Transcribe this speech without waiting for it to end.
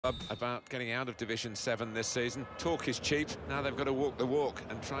About getting out of Division 7 this season. Talk is cheap. Now they've got to walk the walk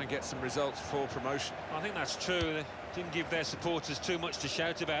and try and get some results for promotion. I think that's true. They didn't give their supporters too much to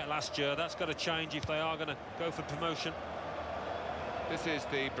shout about last year. That's got to change if they are going to go for promotion. This is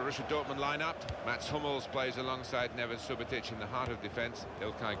the Borussia Dortmund lineup. Mats Hummels plays alongside Neven Subotic in the heart of defence.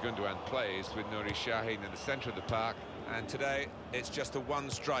 İlkay Gündoğan plays with Nuri Sahin in the centre of the park. And today it's just the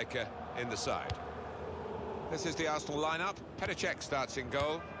one striker in the side. This is the Arsenal lineup. Petr Cech starts in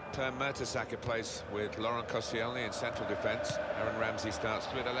goal. Per Mertesacker plays with Laurent Koscielny in central defence. Aaron Ramsey starts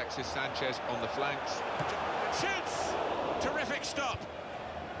with Alexis Sanchez on the flanks. Shoots! Terrific stop!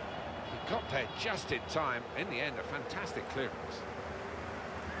 He got there just in time. In the end, a fantastic clearance.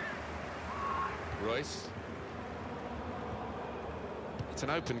 Royce. It's an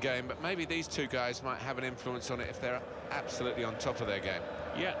open game, but maybe these two guys might have an influence on it if they're absolutely on top of their game.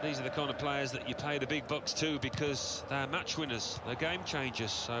 Yeah, these are the kind of players that you pay the big bucks to because they're match winners, they're game changers.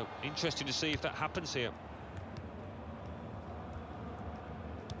 So interesting to see if that happens here.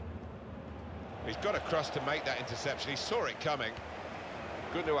 He's got across to make that interception. He saw it coming.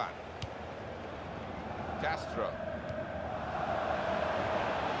 Gündoğan. Castro.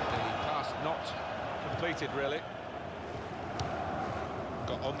 The pass not completed, really.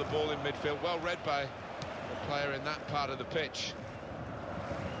 Got on the ball in midfield. Well read by the player in that part of the pitch.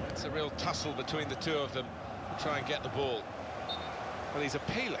 It's a real tussle between the two of them to try and get the ball. Well, he's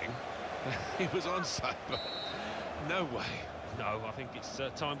appealing. He was onside, but no way. No, I think it's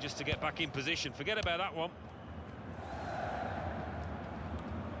time just to get back in position. Forget about that one.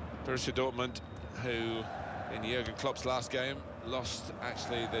 Borussia Dortmund, who in Jurgen Klopp's last game lost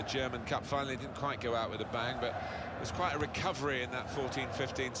actually the German Cup finally, didn't quite go out with a bang, but it was quite a recovery in that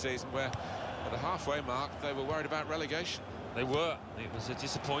 14-15 season where at the halfway mark they were worried about relegation. They were. It was a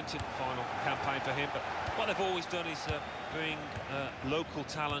disappointing final campaign for him, but what they've always done is bring local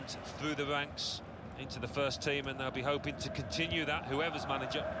talent through the ranks into the first team, and they'll be hoping to continue that, whoever's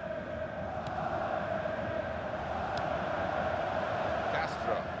manager.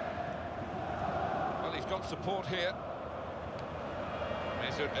 Castro. Well, he's got support here.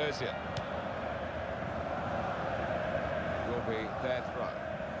 Mesut Özil will be their throw.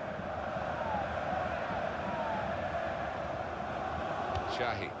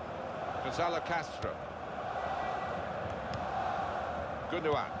 Sahin. Gonzalo Castro.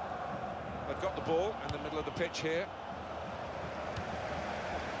 Gündoğan. They've got the ball in the middle of the pitch here.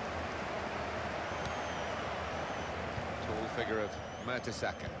 Tall figure of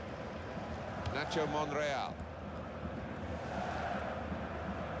Mertesacker. Nacho Monreal.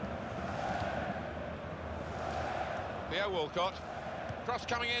 Theo Walcott. Cross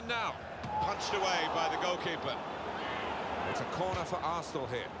coming in now. Punched away by the goalkeeper. It's a corner for Arsenal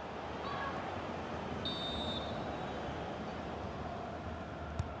here.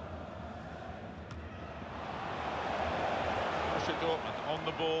 Borussia Dortmund on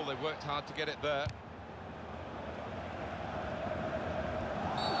the ball. They've worked hard to get it there.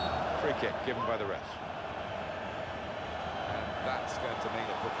 Free kick given by the ref. And that's going to mean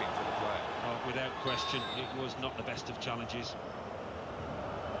a booking for the player. Oh, without question, it was not the best of challenges.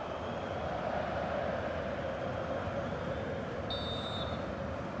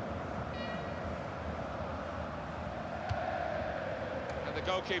 The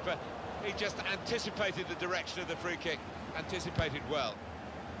goalkeeper, he just anticipated the direction of the free kick, anticipated well.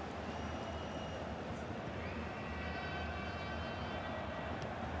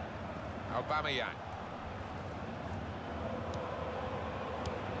 Aubameyang.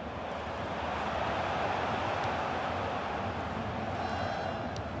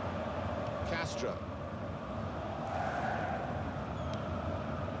 Castro.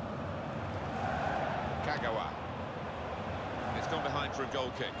 Kagawa. It's gone behind for a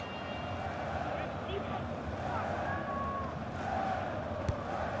goal kick.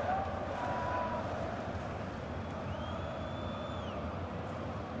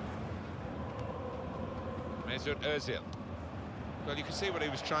 Mesut Özil. Well, you can see what he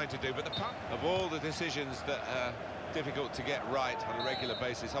was trying to do, but of all the decisions that are difficult to get right on a regular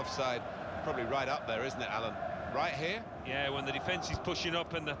basis, offside probably right up there, isn't it, Alan? Right here? Yeah, when the defence is pushing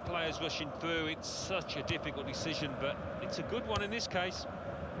up and the players rushing through, it's such a difficult decision, but it's a good one in this case.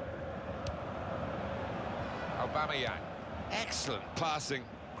 Aubameyang. Excellent passing,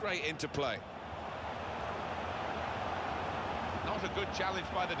 great interplay. Not a good challenge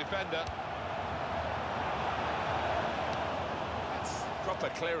by the defender. That's proper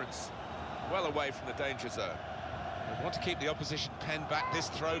clearance, well away from the danger zone. They want to keep the opposition penned back. This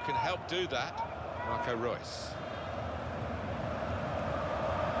throw can help do that. Marco Reus.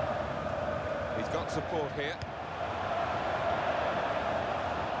 He's got support here.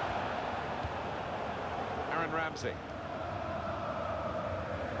 Aaron Ramsey.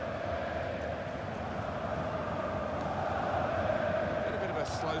 A bit of a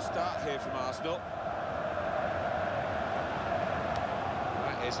slow start here from Arsenal.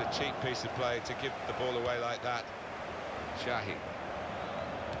 That is a cheap piece of play to give the ball away like that. Shahi.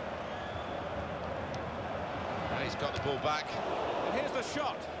 And he's got the ball back. And here's the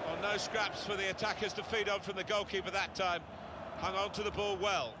shot. Well, no scraps for the attackers to feed on from the goalkeeper that time. Hung on to the ball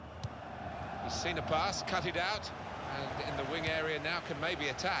well. He's seen a pass, cut it out, and in the wing area now can maybe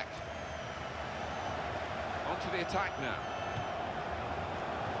attack. On to the attack now.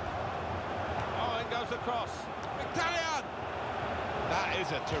 Oh, in goes the cross. Mkhitaryan! That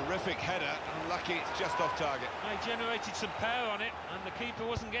is a terrific header, and lucky it's just off target. They generated some power on it, and the keeper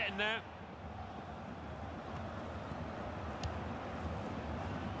wasn't getting there.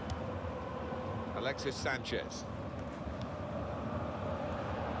 Alexis Sanchez.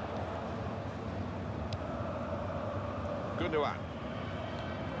 Gundogan.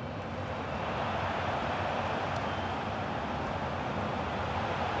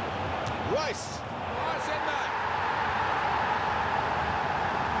 Rice. Oh, it's in there.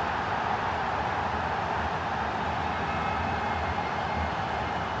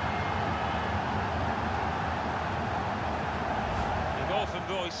 The goal from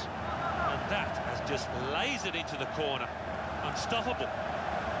Royce, and that has just lasered into the corner. Unstoppable.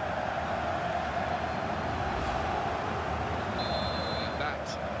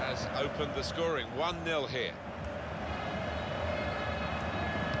 Has opened the scoring. 1-0 here.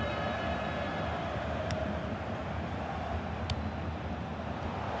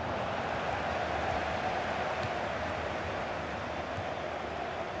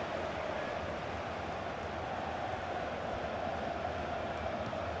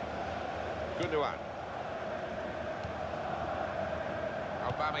 Gundogan.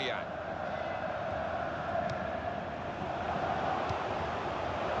 Aubameyang.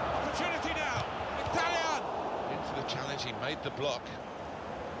 Opportunity now. Mkhitaryan. In for the challenge, he made the block.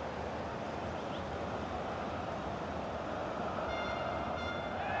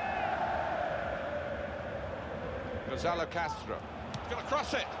 Gonzalo Castro. He's going to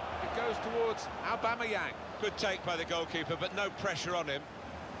cross it. It goes towards Aubameyang. Good take by the goalkeeper, but no pressure on him.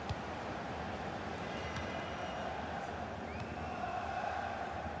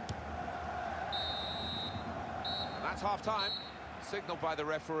 And that's half-time. Signalled by the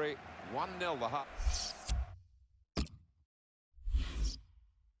referee. 1-0 the half.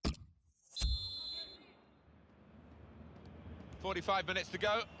 "45 minutes to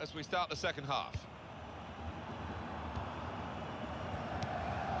go as we start the second half.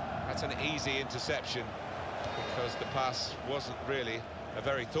 That's an easy interception because the pass wasn't really a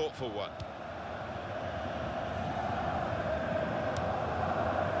very thoughtful one.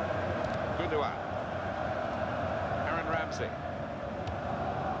 Gundogan. Aaron Ramsey.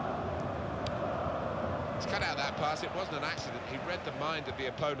 He's cut out that pass. It wasn't an accident. He read the mind of the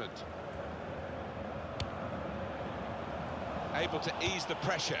opponent. Able to ease the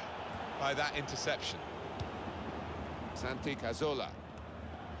pressure by that interception. Santi Cazorla.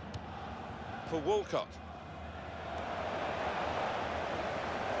 For Walcott.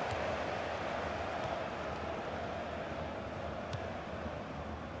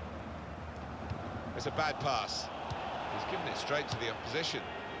 It's a bad pass. He's given it straight to the opposition.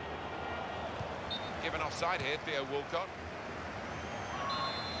 Given offside here, Theo Walcott.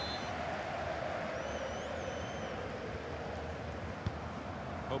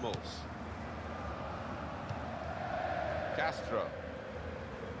 Hummels. Castro.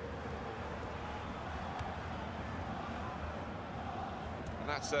 And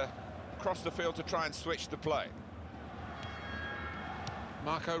that's across the field to try and switch the play.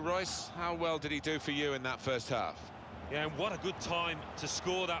 Marco Reus, how well did he do for you in that first half? Yeah, and what a good time to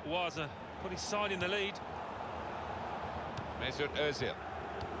score that was. Put his side in the lead. Mesut Ozil.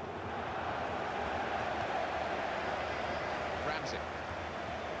 Ramsey.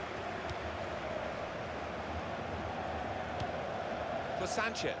 For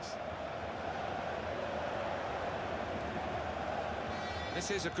Sanchez. This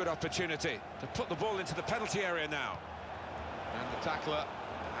is a good opportunity to put the ball into the penalty area now. And the tackler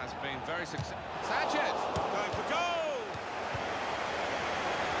has been very successful. Sanchez going for goal!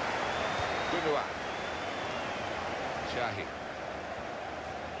 Gundogan. Shahi.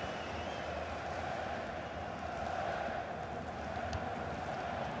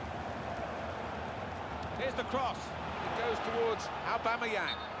 Here's the cross. It goes towards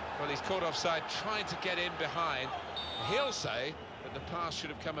Aubameyang. Well, he's caught offside, trying to get in behind. He'll say that the pass should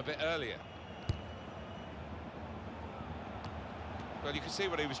have come a bit earlier. Well, you can see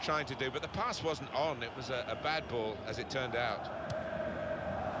what he was trying to do, but the pass wasn't on. It was a bad ball, as it turned out.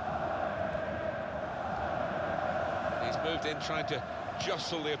 He's moved in, trying to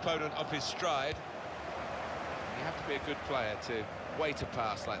jostle the opponent off his stride. You have to be a good player to wait a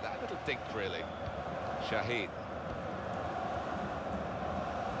pass like that. A little dink, really. Shaheen.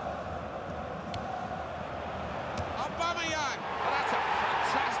 Aubameyang! Oh, that's a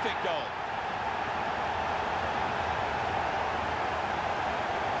fantastic goal.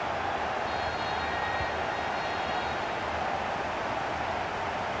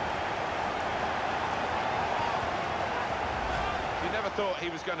 Never thought he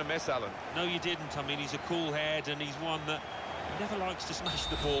was going to miss, Alan. No, you didn't. I mean, he's a cool head, and he's one that never likes to smash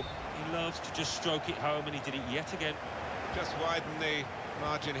the ball. He loves to just stroke it home, and he did it yet again. Just widen the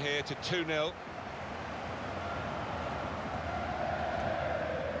margin here to 2-0.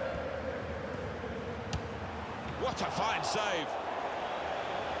 What a fine save.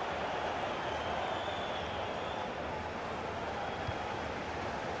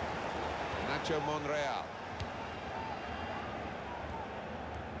 Nacho Monreal.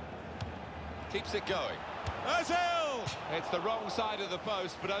 Keeps it going. Ozil! It's the wrong side of the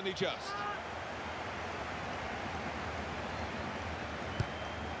post, but only just.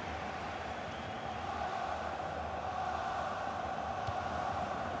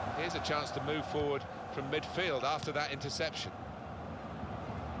 Here's a chance to move forward from midfield after that interception.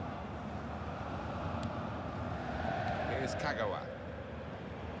 Here's Kagawa.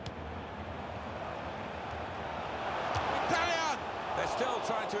 They're still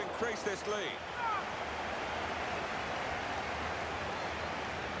trying to increase this lead.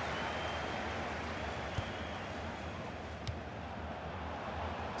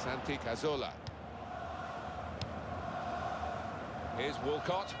 Santi Cazorla. Here's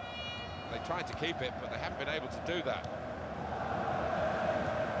Walcott. They tried to keep it, but they haven't been able to do that.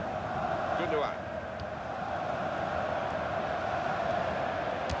 Gundogan.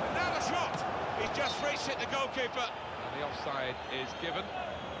 Now the shot! He's just reached it, the goalkeeper. The offside is given.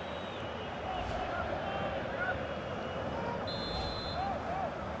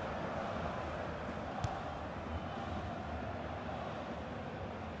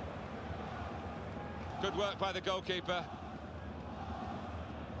 Good work by the goalkeeper.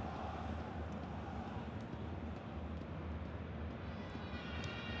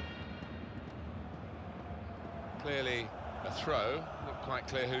 Clearly a throw. Not quite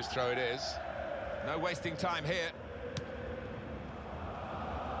clear whose throw it is. No wasting time here.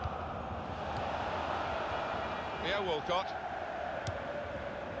 Yeah, Walcott.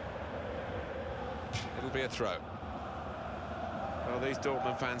 It'll be a throw. Well, these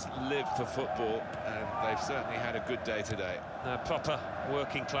Dortmund fans live for football, and they've certainly had a good day today. They're proper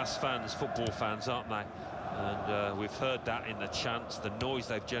working-class fans, football fans, aren't they? And we've heard that in the chants, the noise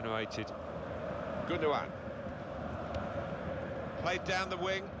they've generated. Gundogan. Played down the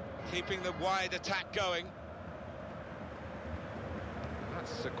wing, keeping the wide attack going.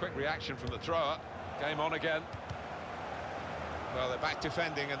 That's a quick reaction from the thrower. Game on again. Well, they're back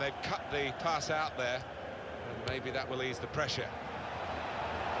defending, and they've cut the pass out there, and maybe that will ease the pressure.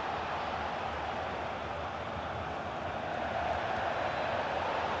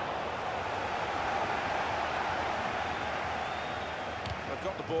 They've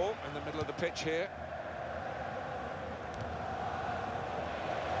got the ball in the middle of the pitch here.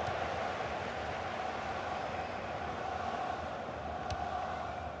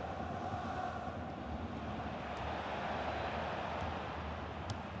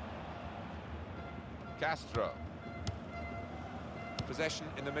 Castro. Possession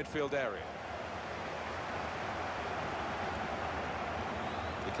in the midfield area.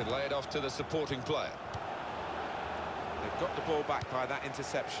 He can lay it off to the supporting player. They've got the ball back by that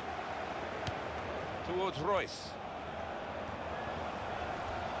interception. Towards Royce.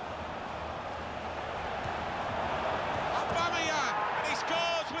 Aubameyang! And he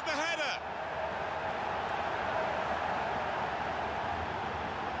scores with the header!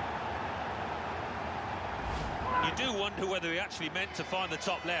 You do wonder whether he actually meant to find the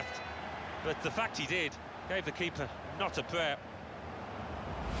top left, but the fact he did gave the keeper not a prayer.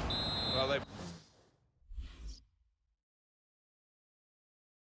 Well, they've